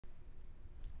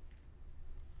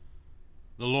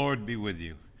The Lord be with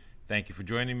you. Thank you for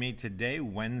joining me today,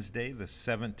 Wednesday, the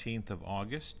 17th of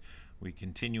August. We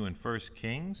continue in 1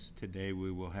 Kings. Today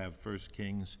we will have 1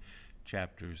 Kings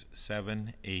chapters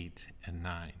 7, 8, and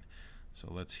 9. So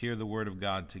let's hear the word of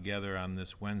God together on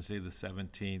this Wednesday, the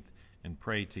 17th, and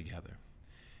pray together.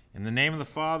 In the name of the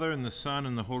Father, and the Son,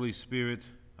 and the Holy Spirit,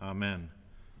 Amen.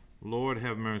 Lord,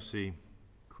 have mercy.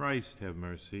 Christ, have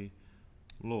mercy.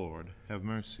 Lord, have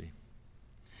mercy.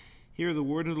 Hear the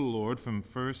word of the Lord from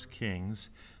 1 Kings,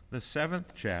 the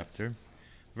 7th chapter,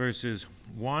 verses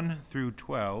 1 through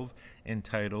 12,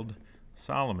 entitled,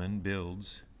 Solomon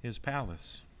Builds His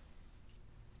Palace.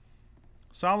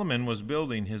 Solomon was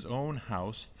building his own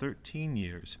house 13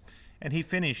 years, and he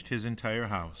finished his entire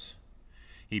house.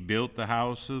 He built the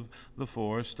house of the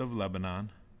forest of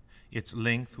Lebanon, its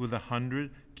length was 100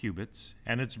 cubits,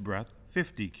 and its breadth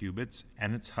 50 cubits,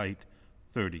 and its height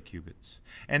 30 cubits.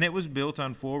 And it was built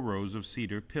on 4 rows of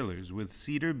cedar pillars, with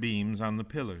cedar beams on the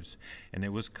pillars, and it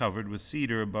was covered with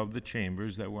cedar above the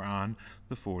chambers that were on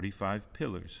the 45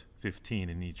 pillars, 15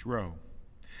 in each row.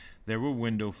 There were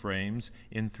window frames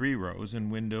in 3 rows,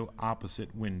 and window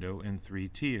opposite window in 3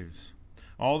 tiers.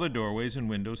 All the doorways and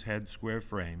windows had square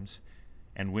frames,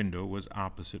 and window was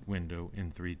opposite window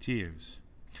in 3 tiers.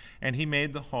 And he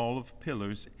made the hall of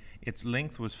pillars. Its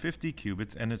length was 50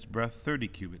 cubits, and its breadth 30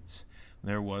 cubits.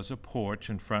 There was a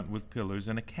porch in front with pillars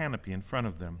and a canopy in front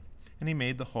of them. And he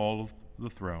made the hall of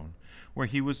the throne, where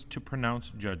he was to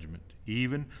pronounce judgment,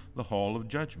 even the hall of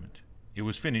judgment. It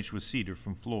was finished with cedar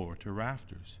from floor to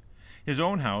rafters. His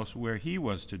own house, where he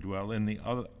was to dwell in the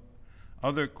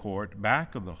other court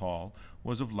back of the hall,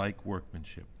 was of like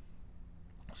workmanship.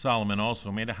 Solomon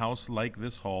also made a house like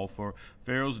this hall for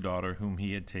Pharaoh's daughter, whom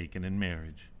he had taken in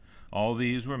marriage. All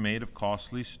these were made of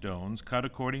costly stones, cut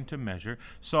according to measure,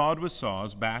 sawed with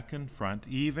saws back and front,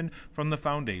 even from the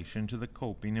foundation to the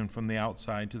coping, and from the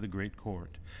outside to the great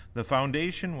court. The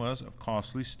foundation was of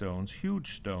costly stones,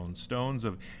 huge stones, stones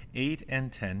of 8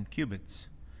 and 10 cubits.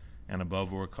 And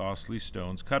above were costly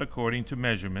stones, cut according to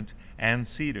measurement, and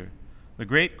cedar. The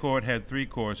great court had 3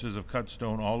 courses of cut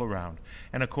stone all around,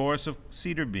 and a course of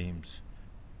cedar beams.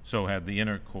 So had the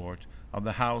inner court of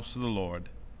the house of the Lord,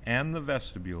 and the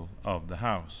vestibule of the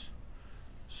house.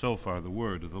 So far the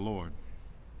word of the Lord.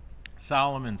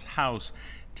 Solomon's house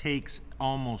takes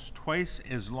almost twice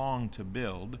as long to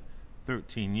build,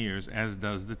 13 years, as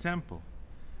does the temple,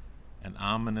 an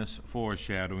ominous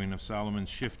foreshadowing of Solomon's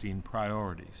shifting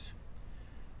priorities.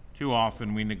 Too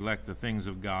often we neglect the things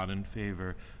of God in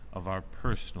favor of our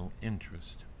personal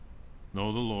interest.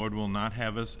 Though the Lord will not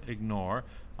have us ignore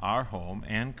our home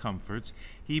and comforts,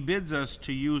 he bids us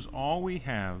to use all we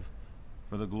have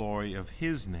for the glory of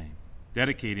his name,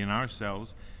 dedicating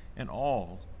ourselves and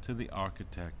all to the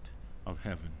architect of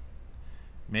heaven.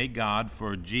 May God,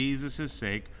 for Jesus'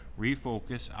 sake,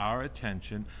 refocus our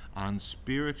attention on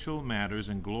spiritual matters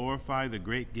and glorify the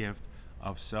great gift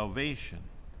of salvation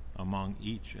among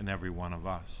each and every one of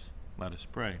us. Let us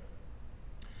pray.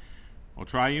 O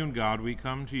triune God, we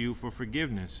come to you for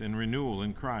forgiveness and renewal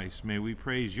in Christ. May we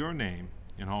praise your name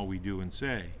in all we do and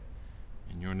say.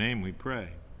 In your name we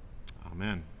pray.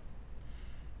 Amen.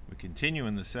 We continue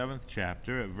in the 7th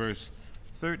chapter at verse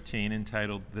 13,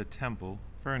 entitled The Temple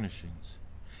Furnishings.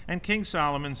 And King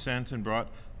Solomon sent and brought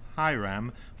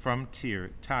Hiram from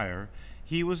Tyre.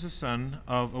 He was the son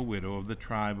of a widow of the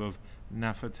tribe of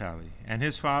Naphtali, and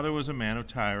his father was a man of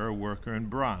Tyre, a worker in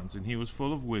bronze, and he was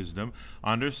full of wisdom,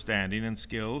 understanding, and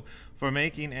skill for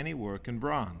making any work in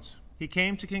bronze. He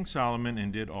came to King Solomon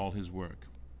and did all his work.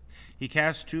 He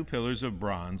cast 2 pillars of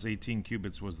bronze, 18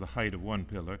 cubits was the height of one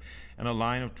pillar, and a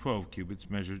line of 12 cubits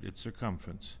measured its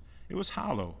circumference. It was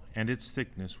hollow, and its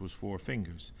thickness was 4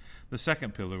 fingers. The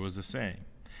second pillar was the same.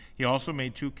 He also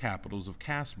made 2 capitals of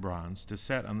cast bronze to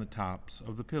set on the tops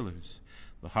of the pillars.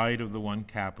 The height of the one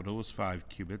capital was 5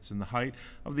 cubits, and the height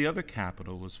of the other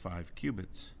capital was 5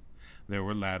 cubits. There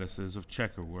were lattices of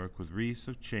checker work with wreaths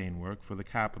of chain work for the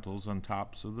capitals on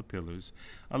tops of the pillars,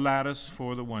 a lattice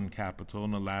for the one capital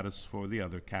and a lattice for the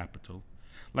other capital.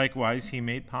 Likewise, he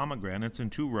made pomegranates in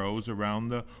 2 rows around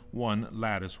the one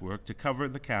lattice work to cover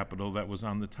the capital that was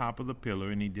on the top of the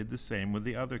pillar, and he did the same with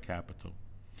the other capital.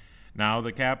 Now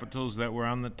the capitals that were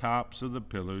on the tops of the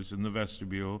pillars in the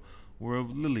vestibule were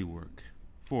of lily work,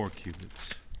 4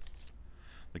 cubits.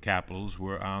 The capitals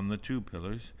were on the 2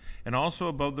 pillars, and also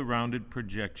above the rounded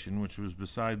projection which was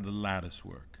beside the lattice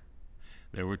work.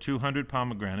 There were 200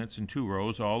 pomegranates in 2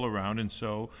 rows all around, and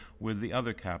so with the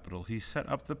other capital. He set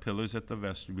up the pillars at the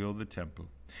vestibule of the temple.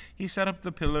 He set up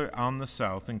the pillar on the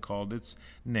south and called its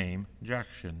name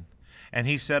Jakshan. And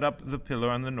he set up the pillar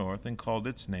on the north and called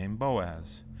its name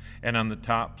Boaz. and on the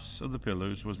tops of the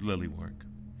pillars was lily work.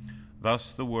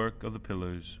 Thus the work of the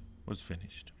pillars was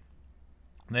finished.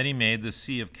 Then he made the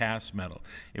sea of cast metal.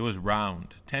 It was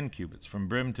round, 10 cubits from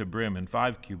brim to brim, and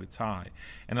 5 cubits high,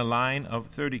 and a line of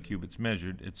 30 cubits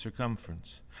measured its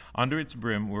circumference. Under its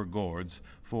brim were gourds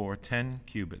for 10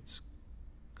 cubits,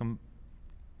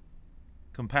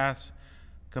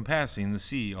 compassing the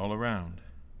sea all around.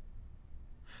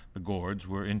 The gourds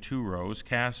were in 2 rows,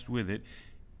 cast with it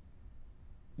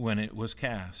when it was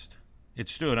cast. It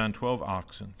stood on 12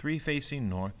 oxen, 3 facing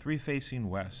north, 3 facing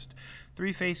west,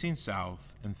 3 facing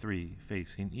south, and 3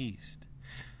 facing east.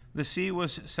 The sea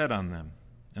was set on them,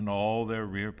 and all their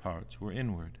rear parts were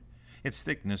inward. Its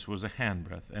thickness was a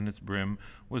handbreadth, and its brim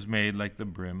was made like the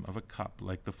brim of a cup,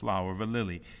 like the flower of a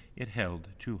lily. It held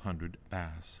 200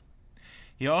 baths.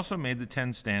 He also made the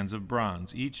 10 stands of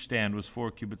bronze. Each stand was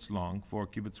 4 cubits long, 4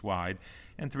 cubits wide,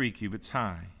 and 3 cubits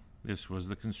high. This was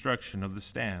the construction of the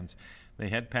stands. They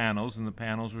had panels, and the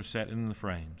panels were set in the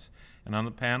frames. And on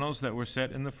the panels that were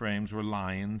set in the frames were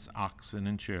lions, oxen,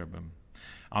 and cherubim.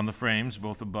 On the frames,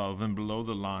 both above and below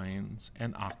the lions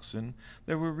and oxen,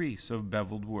 there were wreaths of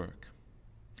beveled work.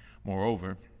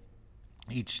 Moreover,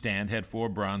 each stand had 4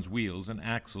 bronze wheels and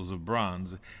axles of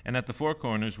bronze, and at the 4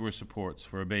 corners were supports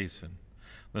for a basin.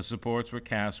 The supports were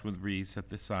cast with wreaths at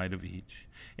the side of each.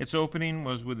 Its opening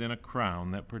was within a crown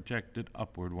that projected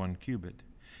upward 1 cubit.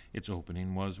 Its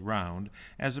opening was round,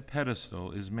 as a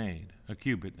pedestal is made, 1.5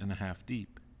 cubits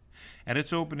deep. At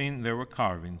its opening there were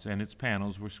carvings, and its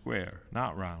panels were square,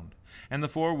 not round. And the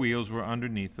 4 wheels were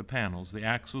underneath the panels. The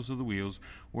axles of the wheels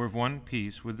were of 1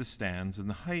 piece with the stands, and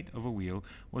the height of a wheel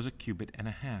was 1.5 cubits.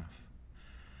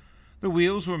 The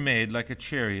wheels were made like a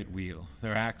chariot wheel.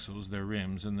 Their axles, their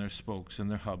rims, and their spokes, and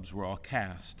their hubs were all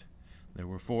cast. There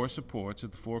were 4 supports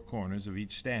at the 4 corners of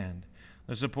each stand.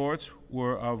 The supports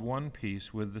were of 1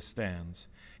 piece with the stands,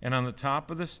 and on the top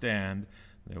of the stand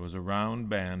there was a round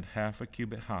band 1/2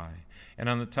 cubit high, and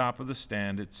on the top of the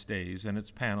stand its stays and its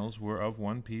panels were of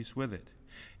 1 piece with it.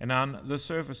 And on the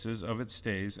surfaces of its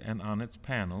stays and on its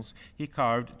panels he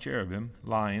carved cherubim,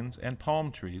 lions, and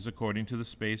palm trees according to the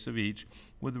space of each,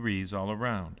 with wreaths all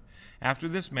around. After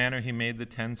this manner he made the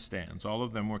 10 stands. All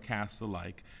of them were cast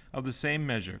alike, of the same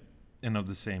measure and of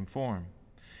the same form.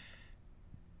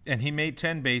 And he made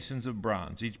 10 basins of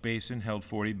bronze. Each basin held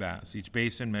 40 baths. Each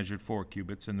basin measured 4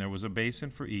 cubits, and there was a basin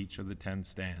for each of the 10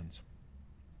 stands.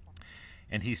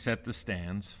 And he set the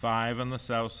stands, 5 on the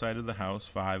south side of the house,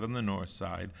 5 on the north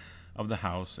side of the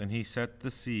house, and he set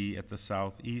the sea at the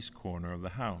southeast corner of the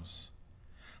house.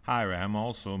 Hiram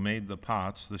also made the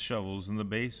pots, the shovels, and the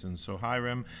basins. So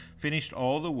Hiram finished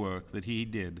all the work that he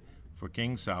did for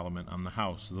King Solomon on the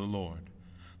house of the Lord.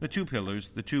 The 2 pillars,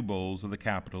 the 2 bowls of the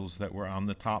capitals that were on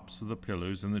the tops of the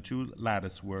pillars, and the 2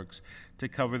 lattice works to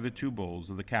cover the 2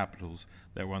 bowls of the capitals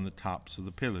that were on the tops of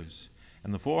the pillars,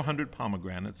 and the 400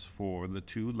 pomegranates for the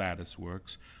 2 lattice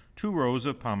works, 2 rows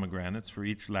of pomegranates for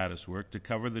each lattice work to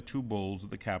cover the 2 bowls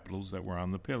of the capitals that were on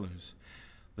the pillars,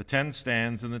 the 10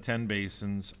 stands and the 10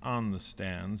 basins on the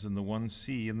stands, and the 1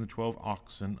 sea and the 12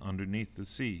 oxen underneath the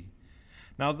sea.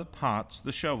 Now the pots,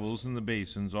 the shovels, and the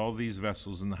basins, all these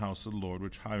vessels in the house of the Lord,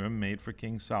 which Hiram made for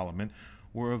King Solomon,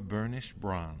 were of burnished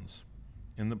bronze.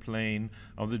 In the plain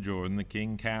of the Jordan the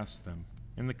king cast them,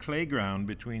 in the clay ground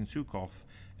between Succoth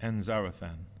and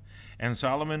Zarethan. And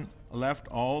Solomon left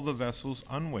all the vessels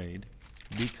unweighed,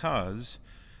 because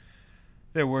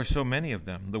there were so many of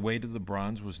them. The weight of the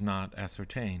bronze was not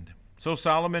ascertained. So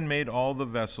Solomon made all the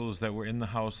vessels that were in the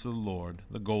house of the Lord,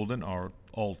 the golden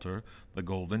altar, the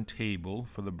golden table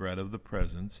for the bread of the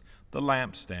presence, the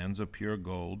lampstands of pure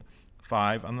gold,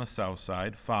 5 on the south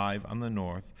side, 5 on the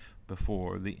north,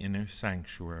 before the inner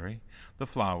sanctuary, the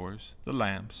flowers, the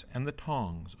lamps, and the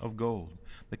tongs of gold,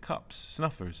 the cups,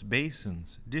 snuffers,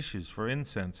 basins, dishes for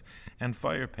incense, and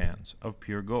firepans of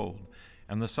pure gold,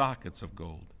 and the sockets of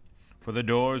gold. For the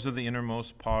doors of the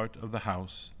innermost part of the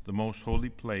house, the most holy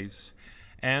place,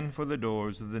 and for the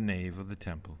doors of the nave of the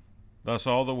temple. Thus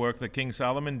all the work that King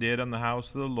Solomon did on the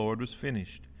house of the Lord was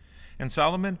finished. And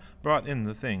Solomon brought in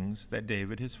the things that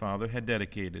David his father had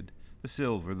dedicated, the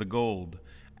silver, the gold,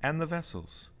 and the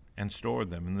vessels, and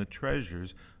stored them in the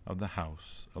treasures of the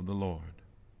house of the Lord.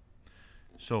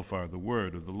 So far the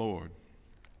word of the Lord.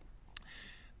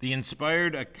 The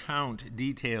inspired account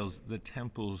details the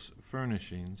temple's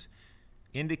furnishings,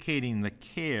 indicating the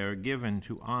care given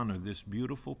to honor this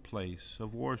beautiful place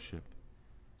of worship.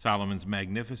 Solomon's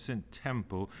magnificent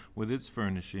temple, with its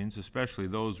furnishings, especially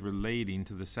those relating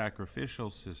to the sacrificial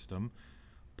system,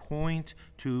 point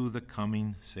to the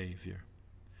coming Savior.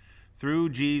 Through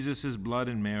Jesus' blood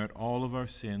and merit, all of our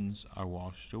sins are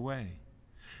washed away.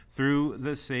 through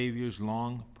the Savior's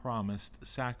long-promised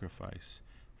sacrifice.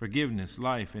 Forgiveness,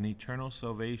 life, and eternal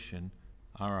salvation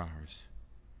are ours.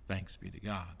 Thanks be to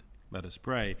God. Let us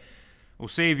pray. O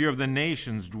Savior of the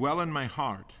nations, dwell in my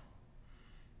heart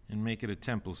and make it a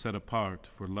temple set apart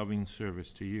for loving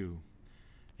service to you.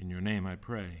 In your name I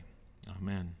pray.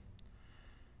 Amen.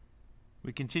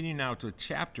 We continue now to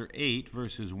chapter 8,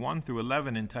 verses 1 through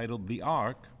 11, entitled The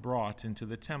Ark Brought into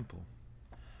the Temple.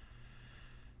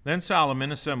 Then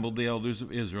Solomon assembled the elders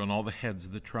of Israel and all the heads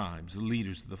of the tribes, the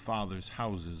leaders of the fathers'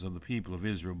 houses of the people of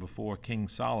Israel before King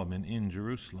Solomon in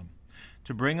Jerusalem,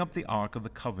 to bring up the ark of the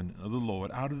covenant of the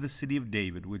Lord out of the city of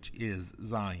David, which is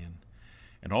Zion.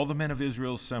 And all the men of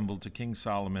Israel assembled to King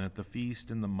Solomon at the feast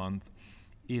in the month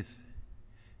Ethanim,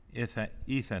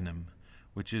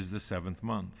 which is the 7th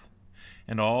month.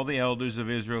 And all the elders of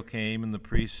Israel came, and the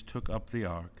priests took up the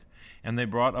ark. And they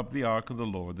brought up the ark of the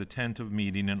Lord, the tent of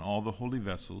meeting, and all the holy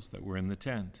vessels that were in the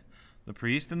tent. The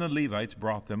priests and the Levites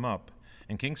brought them up,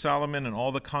 and King Solomon and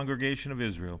all the congregation of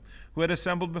Israel, who had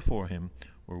assembled before him,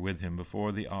 were with him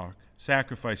before the ark,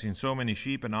 sacrificing so many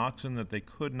sheep and oxen that they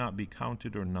could not be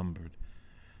counted or numbered.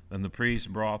 Then the priests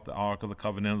brought the ark of the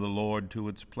covenant of the Lord to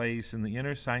its place in the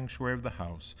inner sanctuary of the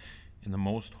house, in the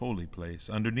most holy place,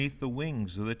 underneath the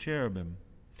wings of the cherubim.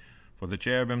 For the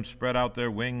cherubim spread out their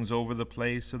wings over the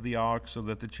place of the ark, so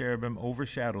that the cherubim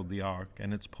overshadowed the ark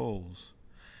and its poles.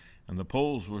 And the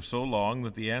poles were so long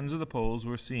that the ends of the poles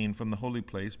were seen from the holy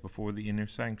place before the inner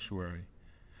sanctuary.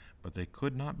 But they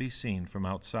could not be seen from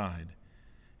outside,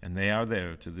 and they are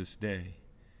there to this day.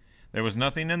 There was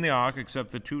nothing in the ark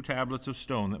except the 2 tablets of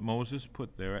stone that Moses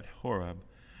put there at Horeb,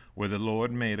 where the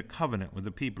Lord made a covenant with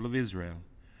the people of Israel,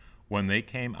 when they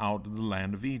came out of the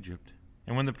land of Egypt.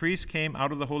 And when the priests came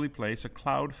out of the holy place, a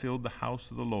cloud filled the house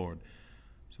of the Lord,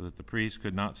 so that the priests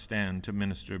could not stand to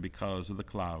minister because of the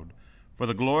cloud. For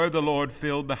the glory of the Lord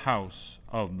filled the house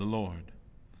of the Lord.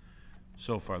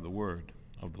 So far the word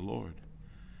of the Lord.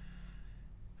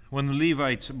 When the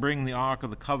Levites bring the ark of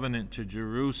the covenant to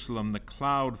Jerusalem, the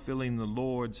cloud filling the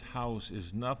Lord's house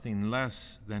is nothing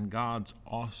less than God's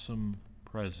awesome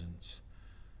presence.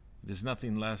 It is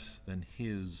nothing less than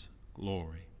his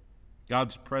glory.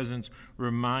 God's presence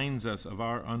reminds us of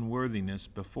our unworthiness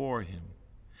before him,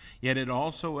 yet it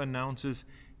also announces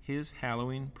his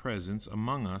hallowing presence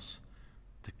among us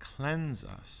to cleanse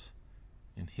us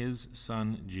in his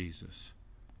Son Jesus.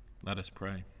 Let us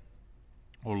pray.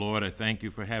 O Lord, I thank you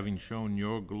for having shown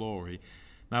your glory,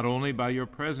 not only by your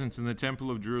presence in the temple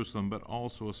of Jerusalem, but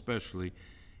also especially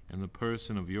in the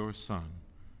person of your Son,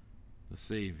 the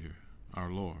Savior, our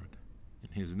Lord.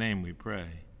 In his name we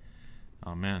pray.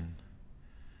 Amen.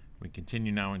 We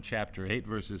continue now in chapter 8,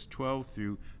 verses 12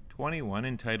 through 21,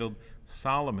 entitled,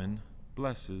 Solomon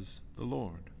Blesses the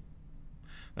Lord.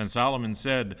 Then Solomon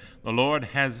said, The Lord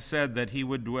has said that he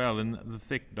would dwell in the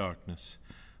thick darkness.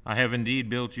 I have indeed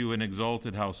built you an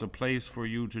exalted house, a place for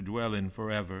you to dwell in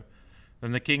forever.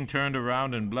 Then the king turned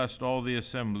around and blessed all the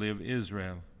assembly of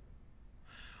Israel,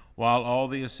 while all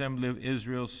the assembly of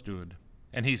Israel stood.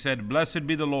 And he said, Blessed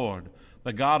be the Lord,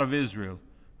 the God of Israel,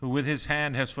 who with his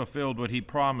hand has fulfilled what he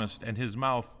promised, and his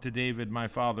mouth to David my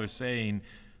father, saying,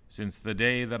 Since the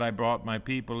day that I brought my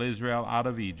people Israel out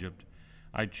of Egypt,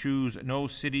 I choose no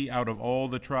city out of all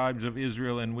the tribes of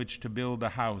Israel in which to build a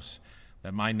house,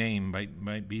 that my name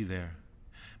might be there.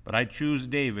 But I choose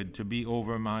David to be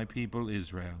over my people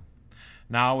Israel.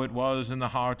 Now it was in the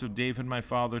heart of David my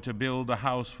father to build a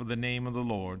house for the name of the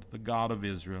Lord, the God of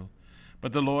Israel.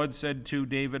 But the Lord said to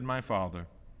David my father,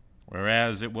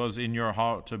 Whereas it was in your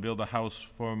heart to build a house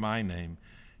for my name,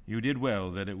 you did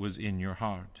well that it was in your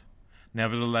heart.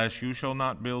 Nevertheless, you shall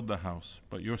not build the house,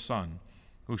 but your son,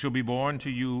 who shall be born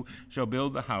to you, shall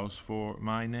build the house for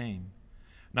my name.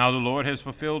 Now the Lord has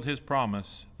fulfilled his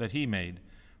promise that he made,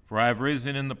 for I have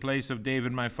risen in the place of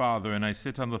David my father, and I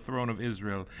sit on the throne of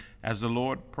Israel, as the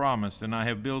Lord promised, and I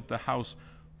have built the house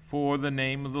for the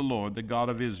name of the Lord, the God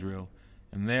of Israel,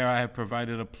 and there I have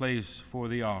provided a place for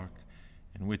the ark,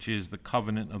 in which is the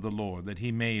covenant of the Lord that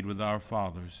he made with our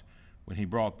fathers when he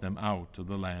brought them out of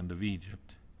the land of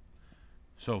Egypt.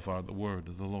 So far the word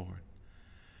of the Lord.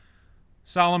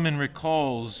 Solomon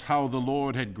recalls how the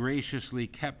Lord had graciously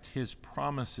kept his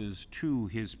promises to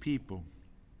his people.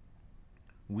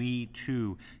 We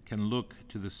too can look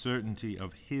to the certainty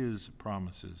of his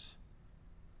promises.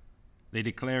 They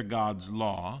declare God's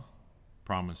law,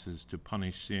 promises to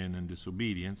punish sin and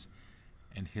disobedience,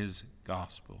 and his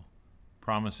gospel,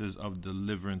 promises of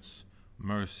deliverance,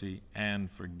 mercy, and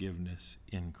forgiveness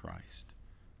in Christ.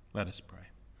 Let us pray.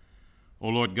 O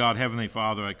Lord God, Heavenly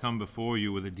Father, I come before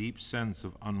you with a deep sense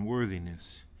of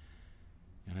unworthiness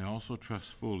And I also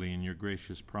trust fully in your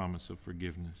gracious promise of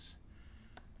forgiveness.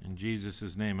 In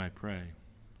Jesus' name I pray.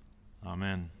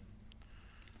 Amen.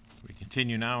 We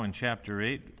continue now in chapter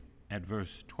 8 at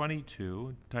verse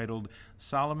 22, titled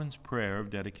Solomon's Prayer of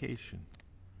Dedication.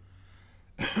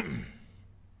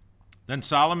 Then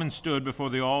Solomon stood before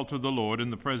the altar of the Lord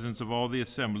in the presence of all the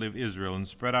assembly of Israel and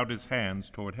spread out his hands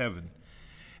toward heaven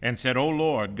and said, O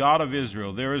Lord, God of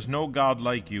Israel, there is no God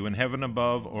like you in heaven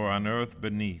above or on earth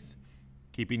beneath,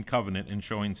 keeping covenant and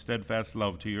showing steadfast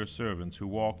love to your servants who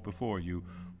walk before you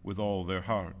with all their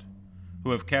heart,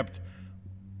 who have kept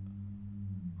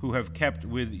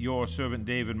with your servant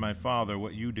David my father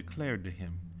what you declared to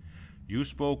him. You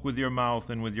spoke with your mouth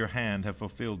and with your hand have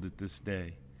fulfilled it this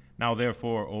day. Now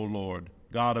therefore, O Lord,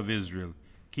 God of Israel,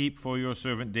 keep for your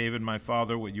servant David my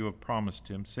father what you have promised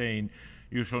him, saying,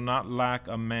 You shall not lack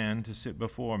a man to sit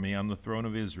before me on the throne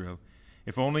of Israel,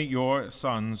 if only your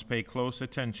sons pay close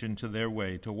attention to their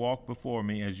way, to walk before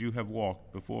me as you have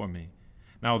walked before me.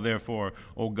 Now therefore,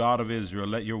 O God of Israel,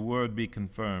 let your word be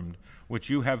confirmed, which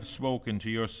you have spoken to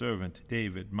your servant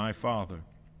David my father.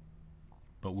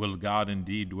 But will God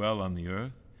indeed dwell on the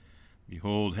earth?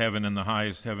 Behold, heaven and the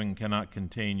highest heaven cannot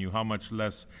contain you, how much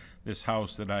less this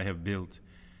house that I have built.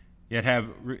 Yet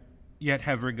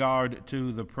have regard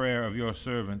to the prayer of your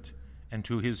servant and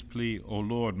to his plea, O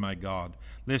Lord my God.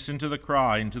 Listen to the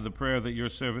cry and to the prayer that your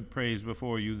servant prays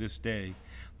before you this day,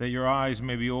 that your eyes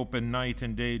may be open night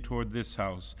and day toward this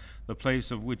house, the place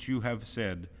of which you have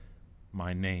said,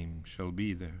 My name shall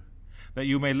be there. That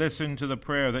you may listen to the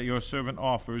prayer that your servant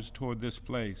offers toward this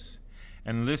place,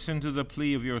 and listen to the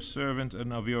plea of your servant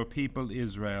and of your people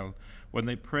Israel when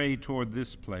they pray toward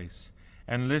this place.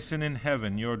 And listen in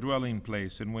heaven, your dwelling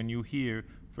place, and when you hear,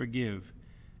 forgive.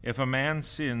 If a man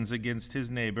sins against his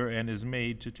neighbor and is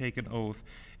made to take an oath,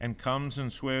 and comes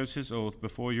and swears his oath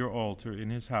before your altar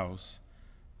in his house,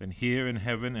 then hear in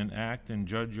heaven and act and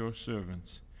judge your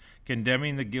servants,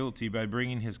 condemning the guilty by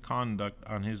bringing his conduct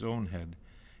on his own head,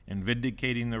 and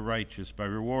vindicating the righteous by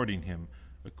rewarding him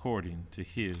according to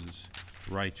his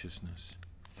righteousness.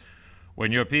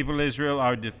 When your people Israel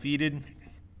are defeated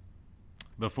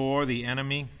before the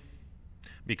enemy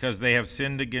because they have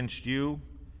sinned against you,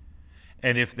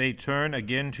 and if they turn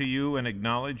again to you and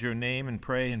acknowledge your name and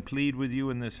pray and plead with you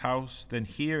in this house, then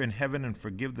hear in heaven and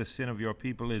forgive the sin of your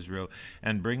people Israel,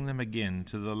 and bring them again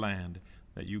to the land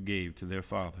that you gave to their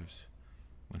fathers.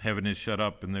 When heaven is shut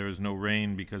up and there is no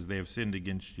rain because they have sinned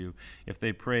against you, if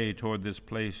they pray toward this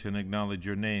place and acknowledge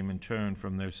your name and turn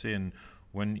from their sin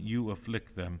when you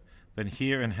afflict them, then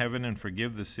hear in heaven and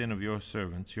forgive the sin of your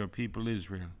servants, your people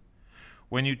Israel.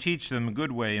 When you teach them a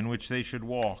good way in which they should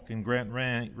walk, and grant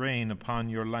rain upon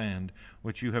your land,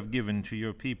 which you have given to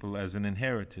your people as an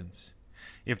inheritance.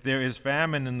 If there is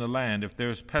famine in the land, if there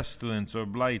is pestilence or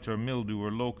blight or mildew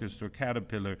or locust or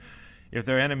caterpillar, if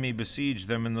their enemy besiege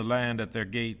them in the land at their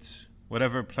gates,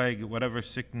 whatever plague, whatever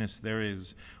sickness there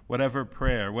is, whatever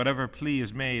prayer, whatever plea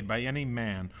is made by any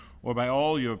man or by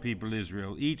all your people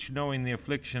Israel, each knowing the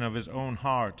affliction of his own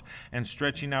heart and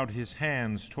stretching out his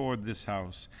hands toward this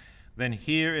house, then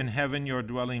hear in heaven your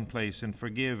dwelling place, and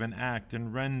forgive and act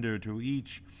and render to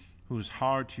each whose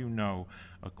heart you know,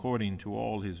 according to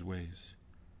all his ways.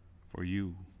 For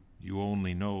you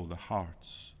only know the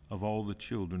hearts of all the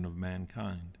children of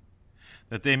mankind,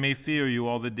 that they may fear you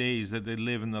all the days that they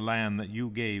live in the land that you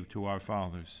gave to our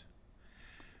fathers.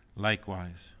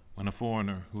 Likewise, when a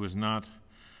foreigner who is not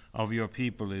of your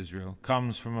people Israel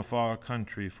comes from a far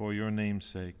country for your name's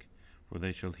sake, for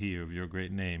they shall hear of your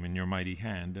great name and your mighty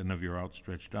hand and of your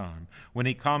outstretched arm, when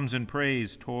he comes and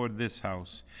prays toward this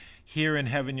house, hear in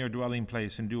heaven your dwelling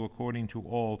place, and do according to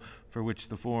all for which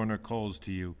the foreigner calls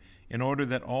to you, in order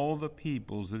that all the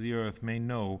peoples of the earth may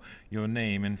know your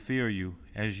name and fear you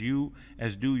as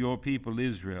do your people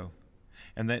Israel,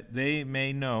 and that they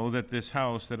may know that this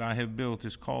house that I have built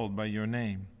is called by your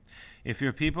name. If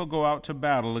your people go out to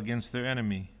battle against their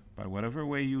enemy, by whatever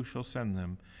way you shall send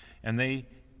them, and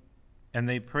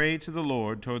they pray to the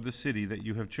Lord toward the city that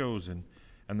you have chosen,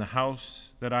 and the house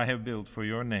that I have built for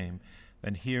your name,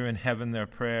 then hear in heaven their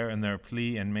prayer and their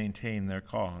plea, and maintain their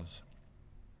cause.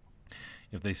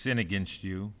 If they sin against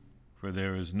you, for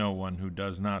there is no one who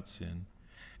does not sin,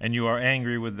 and you are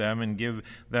angry with them and give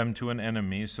them to an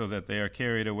enemy, so that they are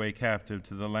carried away captive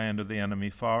to the land of the enemy,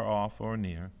 far off or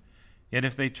near, yet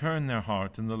if they turn their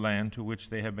heart in the land to which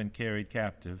they have been carried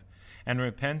captive, and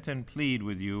repent and plead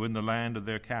with you in the land of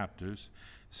their captors,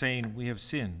 saying, We have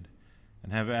sinned,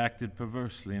 and have acted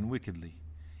perversely and wickedly.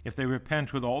 If they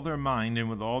repent with all their mind and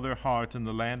with all their heart in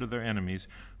the land of their enemies,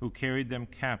 who carried them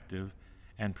captive,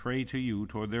 and pray to you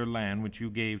toward their land which you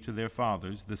gave to their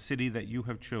fathers, the city that you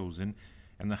have chosen,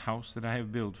 and the house that I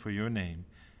have built for your name,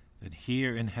 that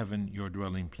here in heaven your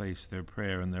dwelling place their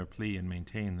prayer and their plea and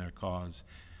maintain their cause.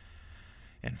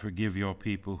 And forgive your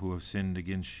people who have sinned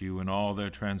against you and all their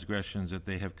transgressions that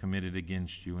they have committed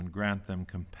against you, and grant them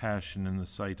compassion in the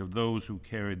sight of those who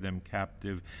carried them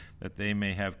captive, that they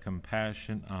may have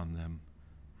compassion on them.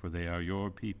 For they are your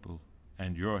people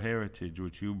and your heritage,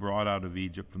 which you brought out of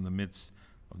Egypt from the midst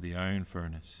of the iron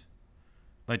furnace.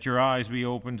 Let your eyes be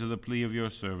open to the plea of your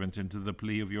servant and to the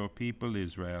plea of your people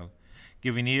Israel,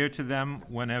 giving ear to them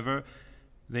whenever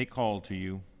they call to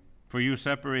you. For you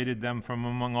separated them from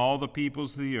among all the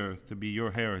peoples of the earth to be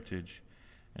your heritage,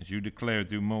 as you declared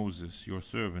through Moses, your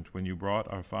servant, when you brought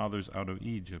our fathers out of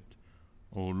Egypt,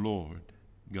 O Lord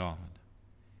God.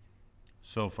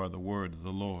 So far the word of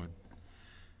the Lord.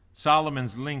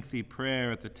 Solomon's lengthy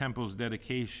prayer at the temple's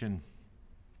dedication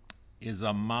is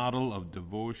a model of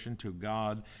devotion to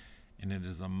God, and it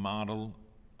is a model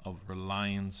of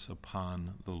reliance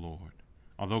upon the Lord.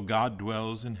 Although God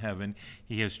dwells in heaven,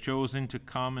 he has chosen to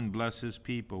come and bless his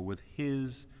people with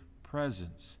his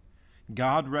presence.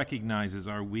 God recognizes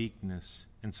our weakness.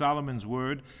 In Solomon's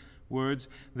words,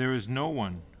 there is no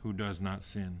one who does not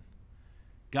sin.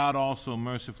 God also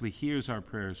mercifully hears our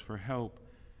prayers for help,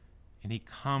 and he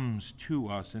comes to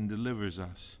us and delivers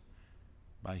us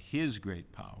by his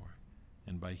great power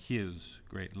and by his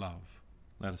great love.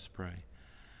 Let us pray.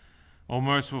 O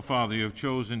merciful Father, you have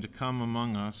chosen to come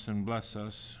among us and bless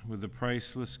us with the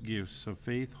priceless gifts of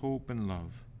faith, hope, and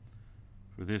love.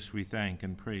 For this we thank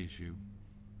and praise you.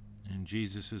 In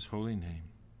Jesus' holy name,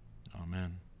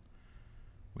 amen.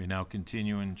 We now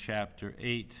continue in chapter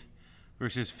 8,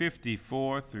 verses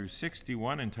 54 through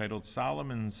 61, entitled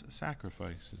Solomon's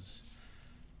Sacrifices.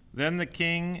 Then the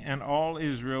king and all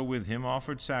Israel with him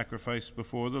offered sacrifice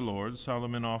before the Lord.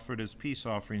 Solomon offered as peace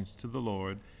offerings to the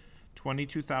Lord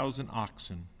 22,000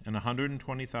 oxen and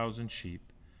 120,000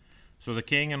 sheep. So the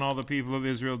king and all the people of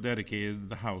Israel dedicated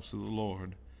the house of the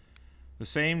Lord. The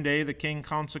same day the king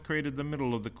consecrated the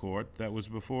middle of the court that was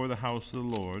before the house of the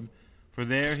Lord, for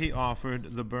there he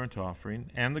offered the burnt offering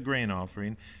and the grain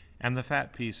offering and the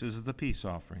fat pieces of the peace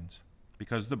offerings,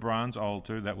 because the bronze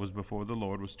altar that was before the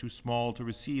Lord was too small to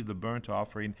receive the burnt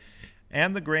offering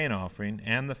and the grain offering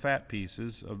and the fat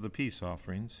pieces of the peace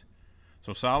offerings.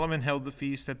 So Solomon held the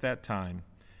feast at that time,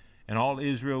 and all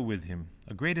Israel with him,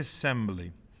 a great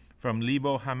assembly, from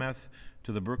Lebo Hamath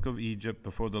to the brook of Egypt,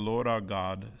 before the Lord our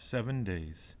God, 7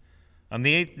 days. On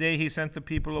the 8th day he sent the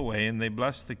people away, and they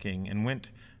blessed the king, and went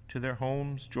to their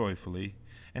homes joyfully,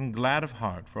 and glad of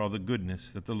heart for all the goodness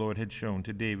that the Lord had shown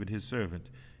to David his servant,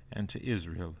 and to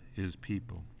Israel his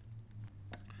people.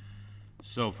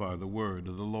 So far the word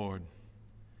of the Lord.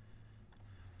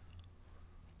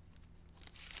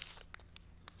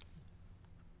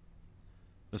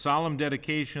 The solemn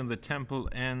dedication of the temple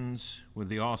ends with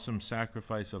the awesome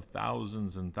sacrifice of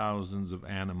thousands and thousands of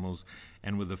animals,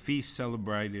 and with a feast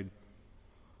celebrated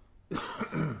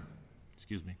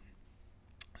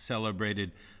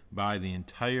celebrated by the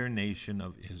entire nation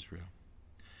of Israel.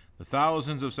 The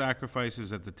thousands of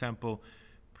sacrifices at the temple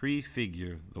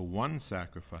prefigure the one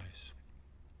sacrifice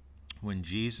when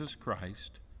Jesus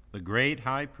Christ, the great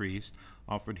high priest,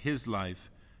 offered his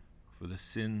life for the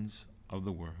sins of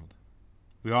the world.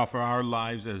 We offer our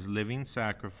lives as living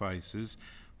sacrifices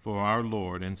for our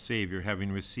Lord and Savior,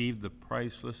 having received the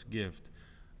priceless gift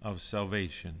of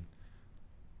salvation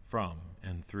from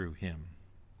and through him.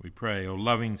 We pray, O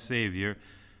loving Savior,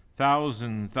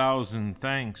 thousand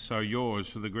thanks are yours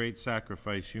for the great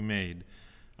sacrifice you made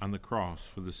on the cross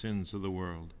for the sins of the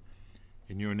world.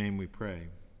 In your name we pray.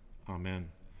 Amen.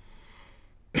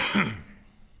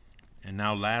 And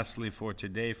now lastly for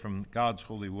today from God's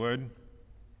holy word,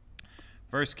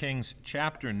 1 Kings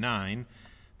chapter 9,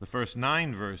 the first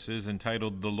 9 verses,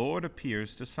 entitled, The Lord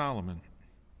Appears to Solomon.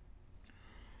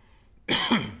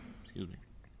 Excuse me.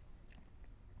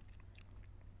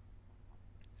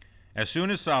 As soon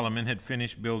as Solomon had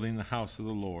finished building the house of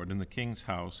the Lord and the king's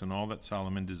house and all that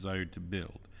Solomon desired to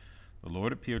build, the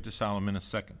Lord appeared to Solomon a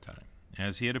second time,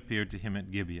 as he had appeared to him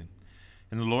at Gibeon.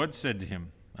 And the Lord said to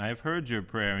him, I have heard your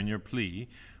prayer and your plea,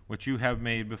 which you have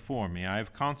made before me. I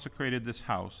have consecrated this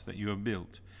house that you have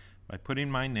built, by putting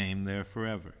my name there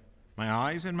forever. My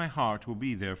eyes and my heart will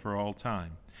be there for all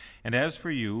time. And as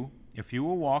for you, if you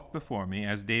will walk before me,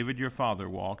 as David your father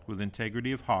walked, with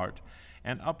integrity of heart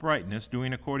and uprightness,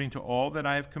 doing according to all that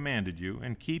I have commanded you,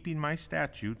 and keeping my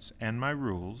statutes and my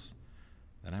rules,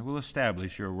 then I will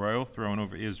establish your royal throne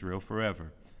over Israel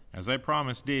forever, as I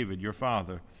promised David your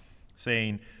father,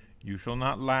 saying, You shall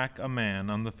not lack a man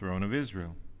on the throne of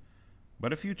Israel.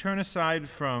 But if you turn aside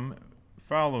from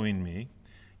following me,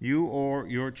 you or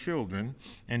your children,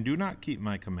 and do not keep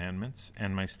my commandments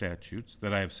and my statutes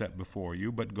that I have set before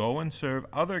you, but go and serve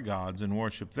other gods and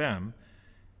worship them,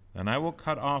 then I will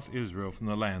cut off Israel from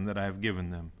the land that I have given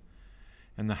them.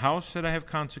 And the house that I have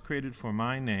consecrated for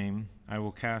my name I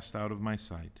will cast out of my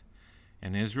sight,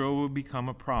 and Israel will become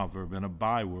a proverb and a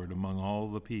byword among all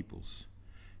the peoples.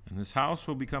 And this house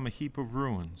will become a heap of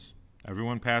ruins.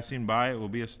 Everyone passing by it will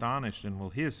be astonished and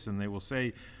will hiss, and they will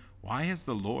say, Why has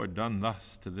the Lord done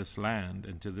thus to this land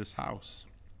and to this house?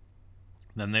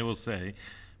 Then they will say,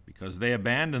 Because they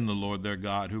abandoned the Lord their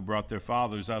God, who brought their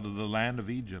fathers out of the land of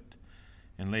Egypt,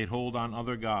 and laid hold on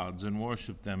other gods, and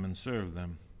worshipped them and served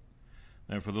them.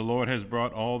 Therefore the Lord has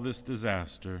brought all this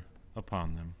disaster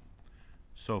upon them.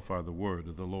 So far the word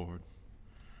of the Lord.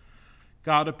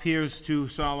 God appears to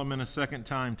Solomon a second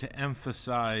time to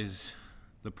emphasize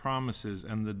the promises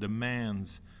and the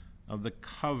demands of the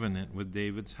covenant with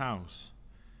David's house.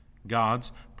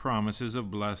 God's promises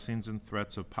of blessings and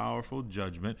threats of powerful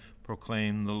judgment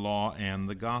proclaim the law and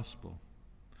the gospel.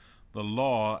 The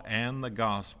law and the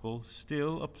gospel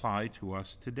still apply to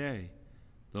us today.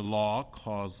 The law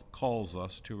calls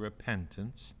us to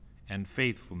repentance and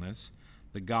faithfulness.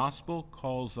 The gospel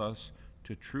calls us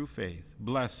to true faith,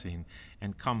 blessing,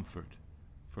 and comfort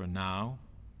for now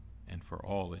and for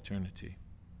all eternity.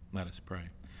 Let us pray.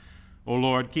 O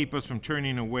Lord, keep us from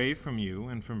turning away from you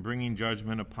and from bringing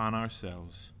judgment upon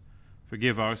ourselves.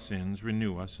 Forgive our sins,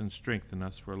 renew us, and strengthen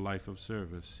us for a life of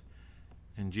service.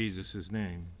 In Jesus'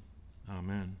 name,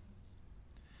 amen.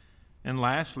 And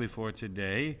lastly for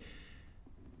today,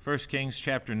 1 Kings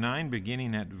chapter 9,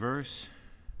 beginning at verse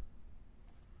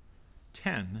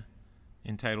 10,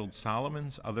 entitled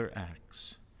Solomon's Other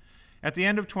Acts. At the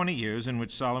end of 20 years in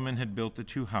which Solomon had built the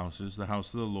two houses, the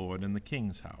house of the Lord and the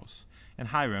king's house, and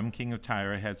Hiram, king of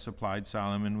Tyre, had supplied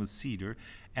Solomon with cedar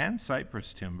and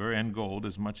cypress timber and gold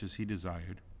as much as he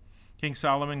desired. King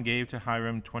Solomon gave to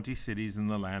Hiram 20 cities in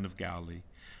the land of Galilee.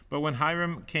 But when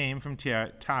Hiram came from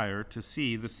Tyre to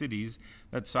see the cities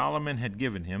that Solomon had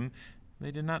given him, they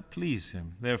did not please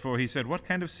him. Therefore he said, What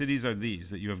kind of cities are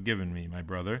these that you have given me, my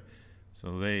brother?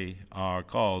 So they are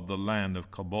called the land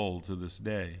of Cabul to this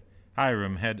day.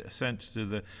 Hiram had sent to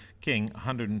the king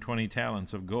 120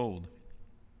 talents of gold.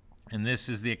 And this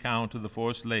is the account of the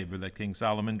forced labor that King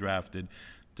Solomon drafted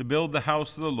to build the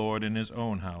house of the Lord in his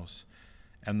own house,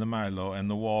 and the Milo, and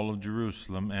the wall of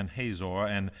Jerusalem, and Hazor,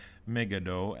 and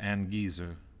Megiddo, and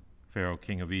Gezer. Pharaoh,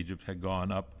 king of Egypt, had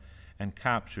gone up and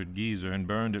captured Gezer, and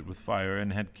burned it with fire,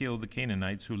 and had killed the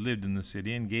Canaanites who lived in the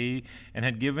city, and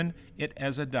had given it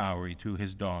as a dowry to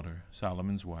his daughter,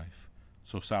 Solomon's wife.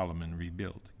 So Solomon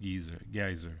rebuilt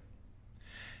Gezer,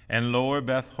 and lower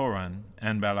Beth Horon,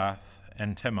 and Baalath,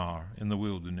 and Tamar in the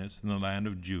wilderness, in the land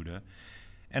of Judah,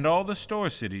 and all the store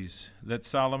cities that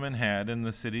Solomon had, and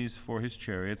the cities for his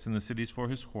chariots, and the cities for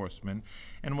his horsemen,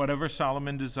 and whatever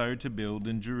Solomon desired to build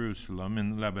in Jerusalem,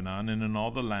 in Lebanon, and in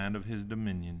all the land of his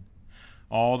dominion.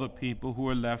 All the people who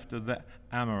were left of the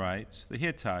Amorites, the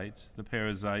Hittites, the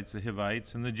Perizzites, the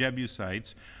Hivites, and the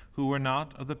Jebusites, who were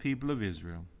not of the people of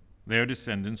Israel, their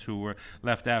descendants who were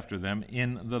left after them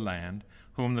in the land,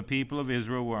 whom the people of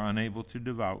Israel were unable to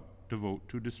devote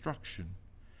to destruction.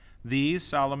 These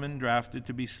Solomon drafted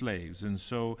to be slaves, and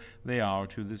so they are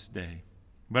to this day.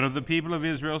 But of the people of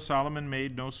Israel Solomon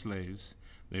made no slaves.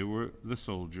 They were the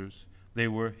soldiers. They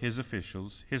were his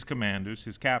officials, his commanders,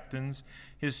 his captains,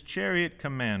 his chariot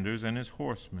commanders, and his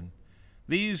horsemen.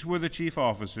 These were the chief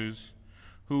officers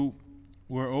who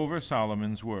were over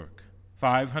Solomon's work,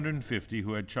 550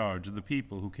 who had charge of the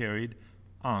people who carried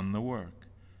on the work.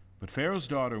 But Pharaoh's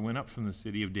daughter went up from the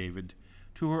city of David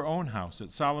to her own house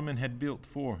that Solomon had built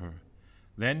for her.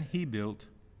 Then he built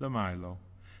the Milo.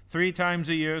 3 times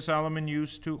a year Solomon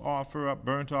used to offer up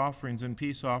burnt offerings and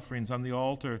peace offerings on the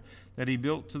altar that he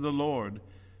built to the Lord,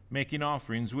 making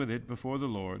offerings with it before the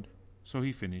Lord. So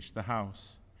he finished the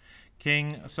house.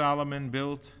 King Solomon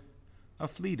built a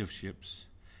fleet of ships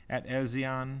at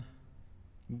Ezion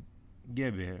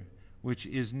Geber, which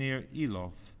is near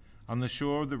Eloth, on the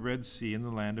shore of the Red Sea in the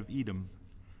land of Edom.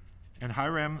 And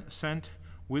Hiram sent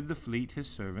with the fleet his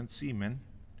servants, seamen,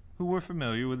 who were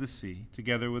familiar with the sea,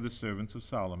 together with the servants of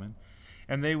Solomon,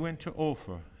 and they went to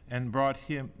Ophir, and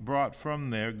brought from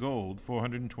there gold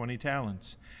 420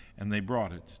 talents, and they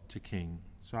brought it to King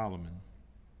Solomon.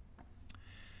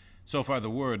 So far the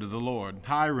word of the Lord.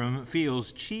 Hiram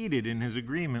feels cheated in his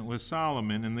agreement with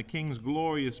Solomon, and the king's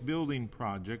glorious building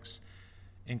projects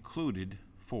included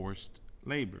forced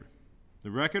labor.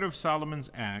 The record of Solomon's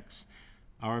acts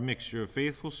are a mixture of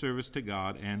faithful service to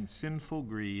God and sinful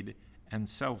greed and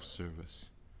self-service.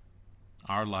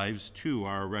 Our lives, too,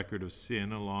 are a record of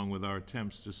sin along with our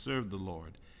attempts to serve the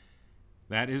Lord.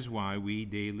 That is why we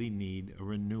daily need a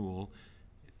renewal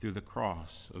through the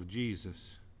cross of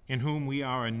Jesus, in whom we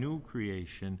are a new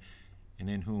creation and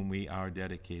in whom we are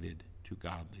dedicated to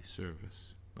godly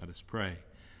service. Let us pray.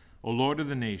 O Lord of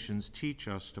the nations, teach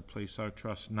us to place our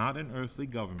trust not in earthly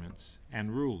governments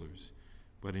and rulers,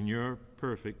 but in your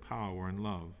perfect power and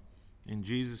love. In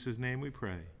Jesus' name we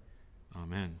pray.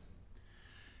 Amen.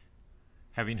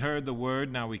 Having heard the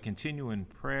word, now we continue in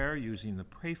prayer using the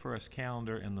Pray For Us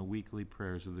calendar and the weekly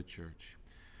prayers of the church.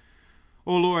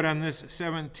 O Lord, on this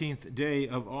 17th day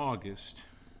of August,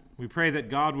 we pray that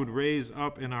God would raise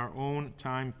up in our own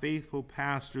time faithful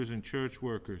pastors and church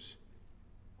workers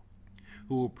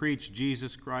who will preach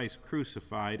Jesus Christ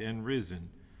crucified and risen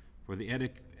for the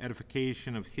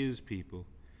edification of his people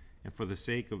and for the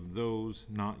sake of those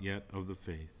not yet of the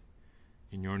faith.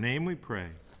 In your name we pray.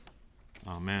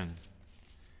 Amen.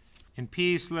 In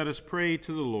peace, let us pray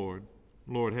to the Lord.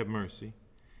 Lord, have mercy.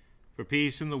 For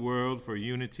peace in the world, for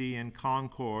unity and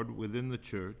concord within the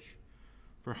church,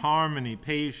 for harmony,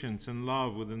 patience, and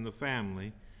love within the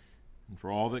family, and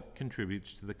for all that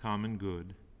contributes to the common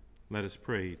good, let us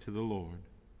pray to the Lord.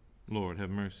 Lord, have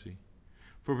mercy.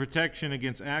 For protection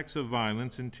against acts of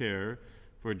violence and terror,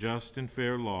 for just and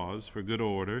fair laws, for good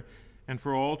order, and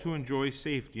for all to enjoy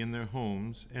safety in their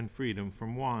homes and freedom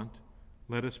from want,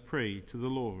 let us pray to the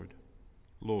Lord.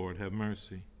 Lord, have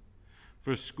mercy.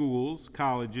 For schools,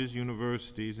 colleges,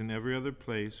 universities, and every other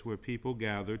place where people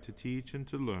gather to teach and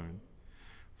to learn,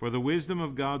 for the wisdom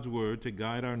of God's word to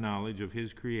guide our knowledge of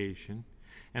his creation,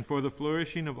 and for the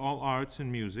flourishing of all arts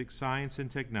and music, science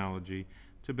and technology,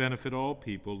 to benefit all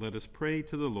people, let us pray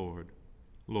to the Lord.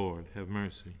 Lord, have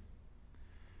mercy.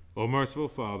 O merciful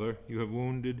Father, you have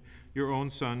wounded your own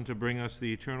Son to bring us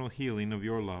the eternal healing of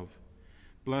your love.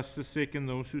 Bless the sick and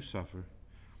those who suffer,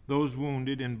 those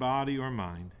wounded in body or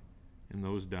mind, and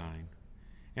those dying,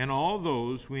 and all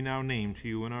those we now name to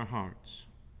you in our hearts.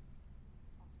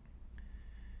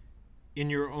 In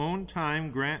your own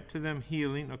time, grant to them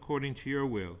healing according to your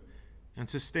will, and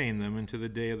sustain them unto the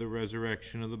day of the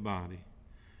resurrection of the body.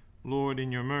 Lord,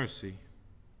 in your mercy,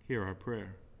 hear our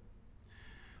prayer.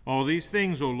 All these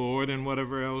things, O Lord, and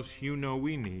whatever else you know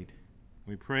we need,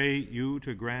 we pray you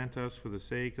to grant us for the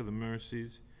sake of the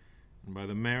mercies and by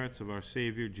the merits of our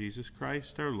Savior, Jesus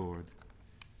Christ, our Lord.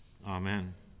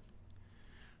 Amen.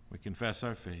 We confess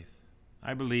our faith.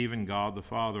 I believe in God the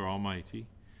Father Almighty,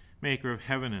 maker of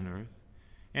heaven and earth,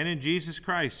 and in Jesus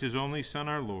Christ, his only Son,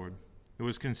 our Lord, who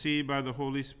was conceived by the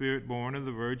Holy Spirit, born of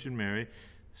the Virgin Mary,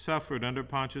 suffered under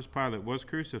Pontius Pilate, was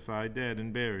crucified, dead,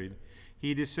 and buried.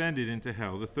 He descended into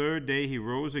hell. The third day he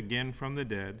rose again from the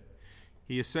dead.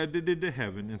 He ascended into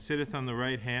heaven, and sitteth on the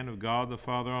right hand of God the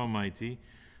Father Almighty.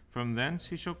 From thence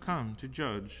he shall come to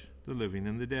judge the living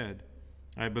and the dead.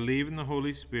 I believe in the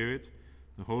Holy Spirit,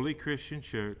 the holy Christian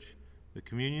church, the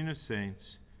communion of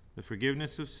saints, the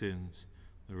forgiveness of sins,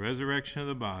 the resurrection of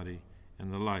the body,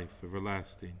 and the life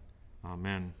everlasting.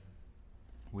 Amen.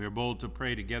 We are bold to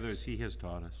pray together as he has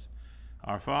taught us.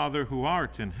 Our Father, who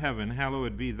art in heaven,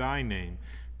 hallowed be thy name.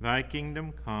 Thy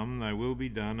kingdom come, thy will be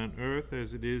done on earth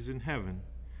as it is in heaven.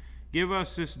 Give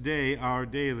us this day our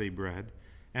daily bread,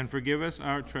 and forgive us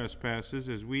our trespasses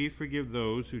as we forgive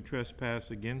those who trespass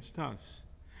against us.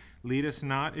 Lead us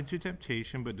not into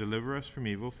temptation, but deliver us from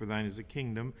evil. For thine is the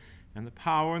kingdom, and the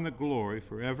power, and the glory,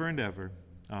 forever and ever.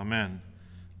 Amen.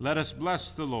 Let us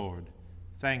bless the Lord.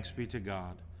 Thanks be to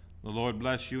God. The Lord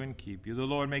bless you and keep you. The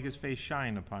Lord make his face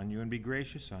shine upon you and be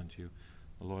gracious unto you.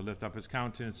 The Lord lift up his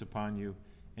countenance upon you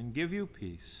and give you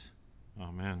peace.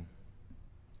 Amen.